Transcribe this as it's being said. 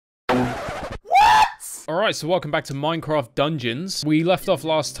Alright, so welcome back to Minecraft Dungeons. We left off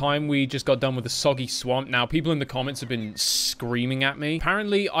last time, we just got done with the soggy swamp. Now, people in the comments have been screaming at me.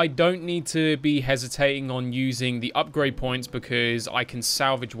 Apparently, I don't need to be hesitating on using the upgrade points because I can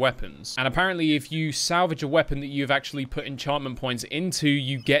salvage weapons. And apparently, if you salvage a weapon that you've actually put enchantment points into,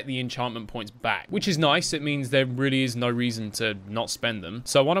 you get the enchantment points back. Which is nice, it means there really is no reason to not spend them.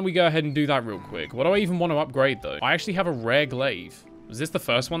 So why don't we go ahead and do that real quick. What do I even want to upgrade though? I actually have a rare glaive. Was this the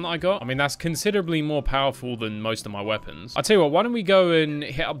first one that I got? I mean, that's considerably more powerful than most of my weapons. I'll tell you what, why don't we go and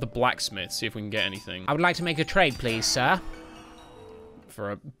hit up the blacksmith, see if we can get anything. I would like to make a trade, please, sir.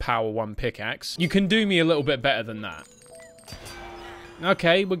 For a power 1 pickaxe. You can do me a little bit better than that.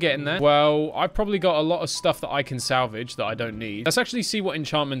 Okay, we're getting there. Well, I've probably got a lot of stuff that I can salvage that I don't need. Let's actually see what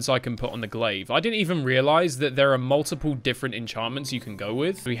enchantments I can put on the glaive. I didn't even realize that there are multiple different enchantments you can go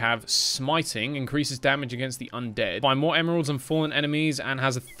with. We have Smiting, increases damage against the undead. Find more emeralds and fallen enemies, and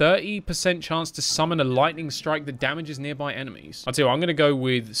has a 30% chance to summon a lightning strike that damages nearby enemies. I'll tell you what, I'm going to go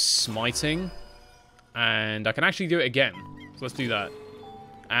with Smiting, and I can actually do it again. So let's do that.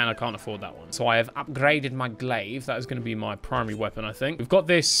 And I can't afford that one. So I have upgraded my glaive. That is going to be my primary weapon, I think. We've got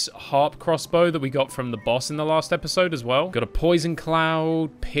this harp crossbow that we got from the boss in the last episode as well. Got a poison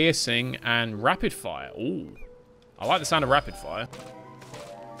cloud, piercing, and rapid fire. Ooh. I like the sound of rapid fire.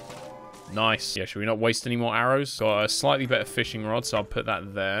 Nice. Yeah, should we not waste any more arrows? Got a slightly better fishing rod, so I'll put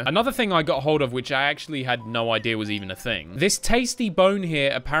that there. Another thing I got hold of, which I actually had no idea was even a thing. This tasty bone here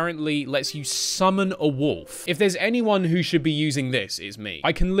apparently lets you summon a wolf. If there's anyone who should be using this, it's me.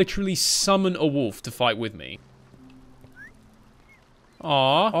 I can literally summon a wolf to fight with me.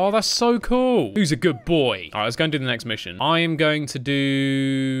 Aw. Oh, that's so cool. Who's a good boy? All right, let's go and do the next mission. I am going to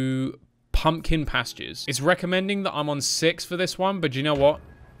do Pumpkin Pastures. It's recommending that I'm on 6 for this one, but you know what?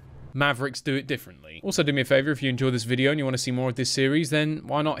 Mavericks do it differently. Also, do me a favor, if you enjoyed this video and you want to see more of this series, then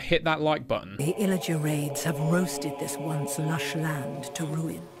why not hit that like button? The Illager raids have roasted this once lush land to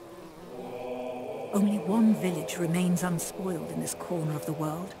ruin. Only one village remains unspoiled in this corner of the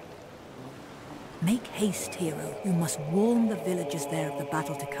world. Make haste, hero. You must warn the villagers there of the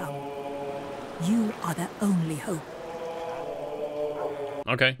battle to come. You are their only hope.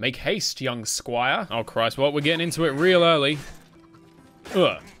 Okay. Make haste, young squire. Oh, Christ. Well, we're getting into it real early.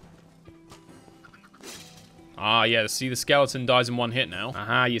 Ugh. Ah, yeah, see, the skeleton dies in one hit now.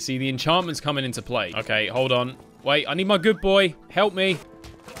 Aha, you see the enchantments coming into play. Okay, hold on. Wait, I need my good boy. Help me.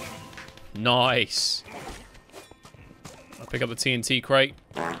 Nice. I'll pick up the TNT crate.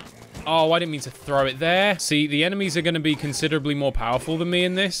 Oh, I didn't mean to throw it there. See, the enemies are going to be considerably more powerful than me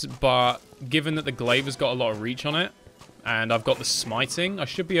in this, but given that the glaive has got a lot of reach on it, and I've got the smiting, I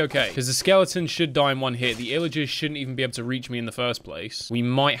should be okay. Because the skeleton should die in one hit. The Illagers shouldn't even be able to reach me in the first place. We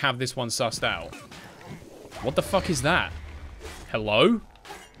might have this one sussed out. What the fuck is that? Hello?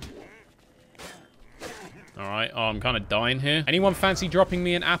 Alright, oh, I'm kind of dying here. Anyone fancy dropping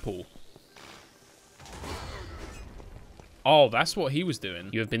me an apple? Oh, that's what he was doing.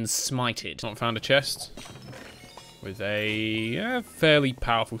 You have been smited. Not found a chest. With a fairly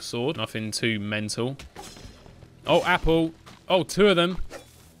powerful sword. Nothing too mental. Oh, apple. Oh, 2 of them.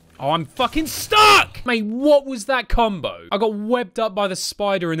 Oh, I'm fucking stuck! Mate, what was that combo? I got webbed up by the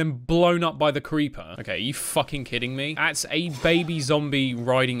spider and then blown up by the creeper. Okay, are you fucking kidding me? That's a baby zombie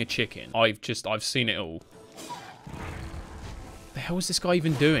riding a chicken. I've seen it all. The hell is this guy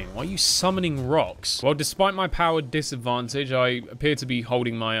even doing? Why are you summoning rocks? Well, despite my power disadvantage, I appear to be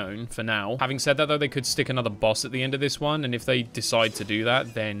holding my own for now. Having said that, though, they could stick another boss at the end of this one, and if they decide to do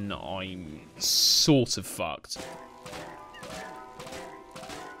that, then I'm sort of fucked.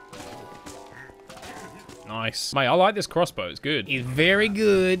 Nice. Mate, I like this crossbow. It's good. It's very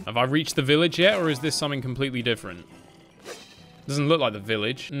good. Have I reached the village yet, or is this something completely different? Doesn't look like the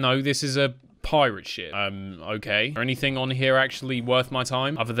village. No, this is a pirate ship. Okay. Is there anything on here actually worth my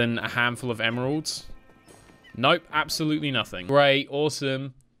time, other than a handful of emeralds? Nope, absolutely nothing. Great,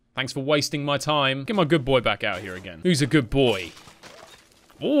 awesome. Thanks for wasting my time. Get my good boy back out here again. Who's a good boy?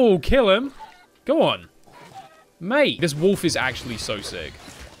 Oh, kill him. Go on. Mate, this wolf is actually so sick.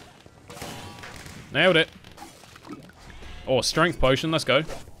 Nailed it. Oh, strength potion. Let's go.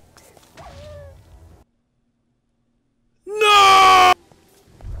 No!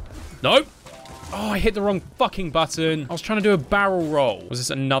 Nope. Oh, I hit the wrong fucking button. I was trying to do a barrel roll. Was this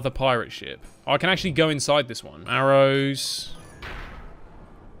another pirate ship? Oh, I can actually go inside this one. Arrows.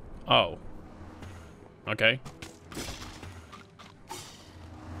 Oh. Okay.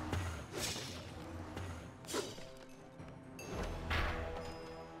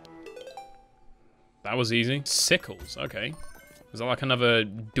 That was easy. Sickles, okay. Is that like another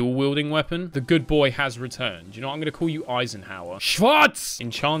dual-wielding weapon? The good boy has returned. You know what? I'm going to call you Eisenhower. Schwarz!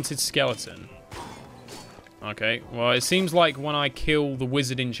 Enchanted skeleton. Okay, well, it seems like when I kill the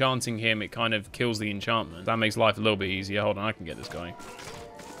wizard enchanting him, it kind of kills the enchantment. That makes life a little bit easier. Hold on, I can get this going.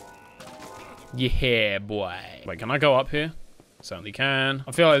 Yeah, boy. Wait, can I go up here? Certainly can.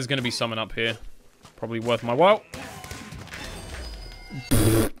 I feel like there's going to be someone up here. Probably worth my while.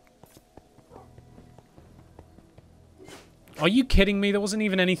 Are you kidding me? There wasn't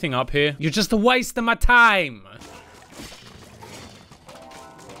even anything up here. You're just a waste of my time.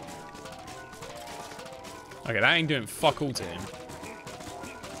 Okay, that ain't doing fuck all to him.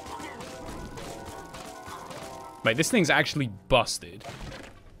 Mate, this thing's actually busted.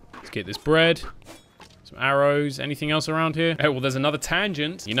 Let's get this bread. Some arrows. Anything else around here? Oh, well, there's another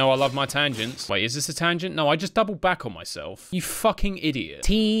tangent. You know I love my tangents. Wait, is this a tangent? No, I just doubled back on myself. You fucking idiot.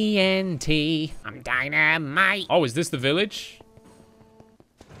 TNT. I'm dynamite. Oh, is this the village?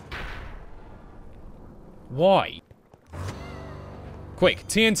 Why? Quick,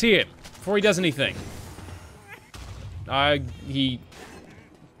 TNT him before he does anything. Damn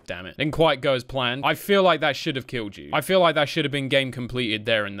it. Didn't quite go as planned. I feel like that should have killed you. I feel like that should have been game completed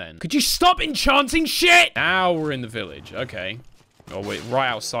there and then. Could you stop enchanting shit? Now we're in the village. Okay. Oh, wait. Right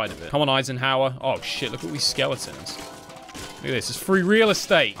outside of it. Come on, Eisenhower. Oh, shit. Look at these skeletons. Look at this. It's free real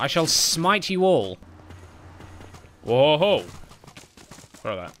estate. I shall smite you all. Whoa.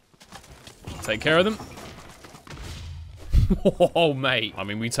 Throw that. Take care of them. Oh, mate. I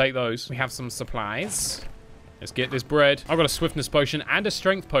mean, we take those. We have some supplies. Let's get this bread. I've got a swiftness potion and a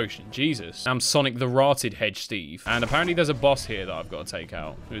strength potion. Jesus. I'm Sonic the Rotted Hedge Steve. And apparently there's a boss here that I've got to take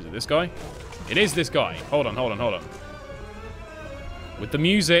out. Who is it? This guy? It is this guy. Hold on. With the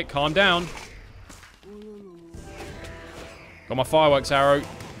music. Calm down. Got my fireworks arrow.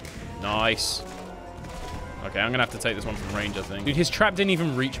 Nice. Okay, I'm going to have to take this one from range, I think. Dude, his trap didn't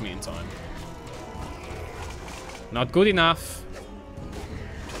even reach me in time. Not good enough.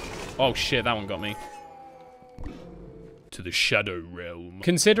 Oh, shit. That one got me. To the Shadow Realm.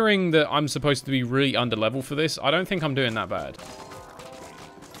 Considering that I'm supposed to be really under level for this, I don't think I'm doing that bad.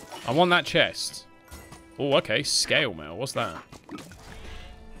 I want that chest. Oh, okay. Scale mail. What's that?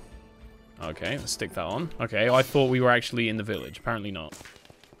 Okay, let's stick that on. Okay, I thought we were actually in the village. Apparently not.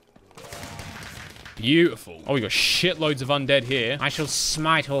 Beautiful. Oh, we got shitloads of undead here. I shall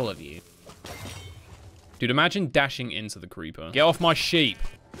smite all of you. Dude, imagine dashing into the creeper. Get off my sheep.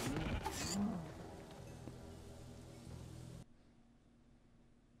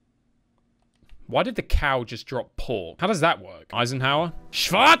 Why did the cow just drop pork? How does that work? Eisenhower?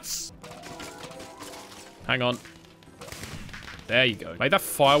 Schwarz! Hang on. There you go. Like, that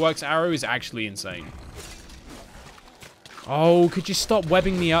fireworks arrow is actually insane. Oh, could you stop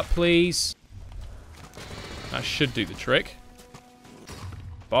webbing me up, please? That should do the trick.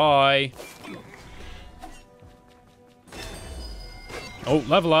 Bye. Oh,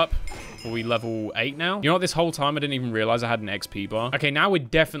 level up. Are we level 8 now? You know what? This whole time I didn't even realize I had an XP bar. Okay, now we're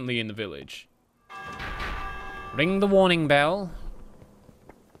definitely in the village. Ring the warning bell.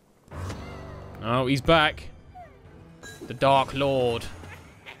 Oh, he's back. The Dark Lord.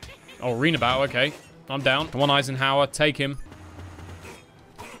 Oh, arena battle. Okay. I'm down. Come on, Eisenhower. Take him.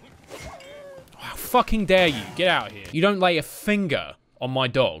 Oh, how fucking dare you? Get out of here. You don't lay a finger on my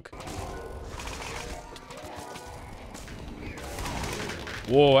dog.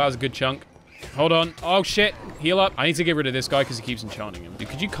 Whoa, that was a good chunk. Hold on. Oh, shit. Heal up. I need to get rid of this guy because he keeps enchanting him. Dude,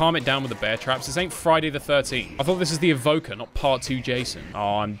 could you calm it down with the bear traps? This ain't Friday the 13th. I thought this is the Evoker, not Part 2 Jason.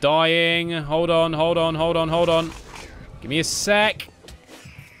 Oh, I'm dying. Hold on. Give me a sec.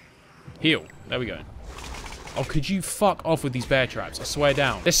 Heal. There we go. Oh, could you fuck off with these bear traps? I swear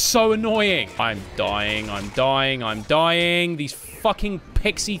down. They're so annoying. I'm dying. These fucking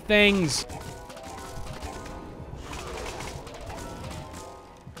pixie things.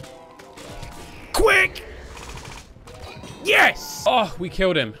 Quick! Yes! Oh, we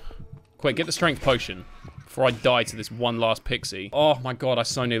killed him. Quick, get the strength potion before I die to this one last pixie. Oh my god, I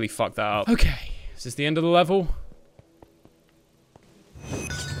so nearly fucked that up. Okay, is this the end of the level?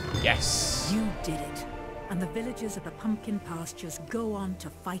 Yes. You did it. And the villagers of the Pumpkin Pastures go on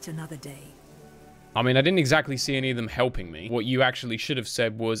to fight another day. I mean, I didn't exactly see any of them helping me. What you actually should have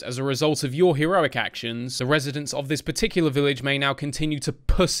said was, as a result of your heroic actions, the residents of this particular village may now continue to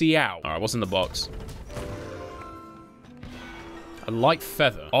pussy out. All right, what's in the box? A light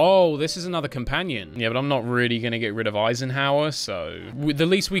feather. Oh, this is another companion. Yeah, but I'm not really going to get rid of Eisenhower, so the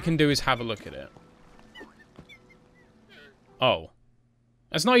least we can do is have a look at it. Oh.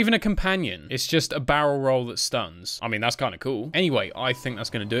 It's not even a companion. It's just a barrel roll that stuns. I mean, that's kind of cool. Anyway, I think that's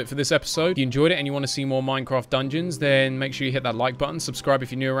going to do it for this episode. If you enjoyed it and you want to see more Minecraft Dungeons, then make sure you hit that like button. Subscribe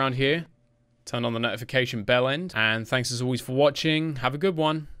if you're new around here. Turn on the notification bell end. And thanks as always for watching. Have a good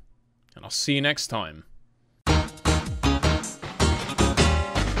one. And I'll see you next time.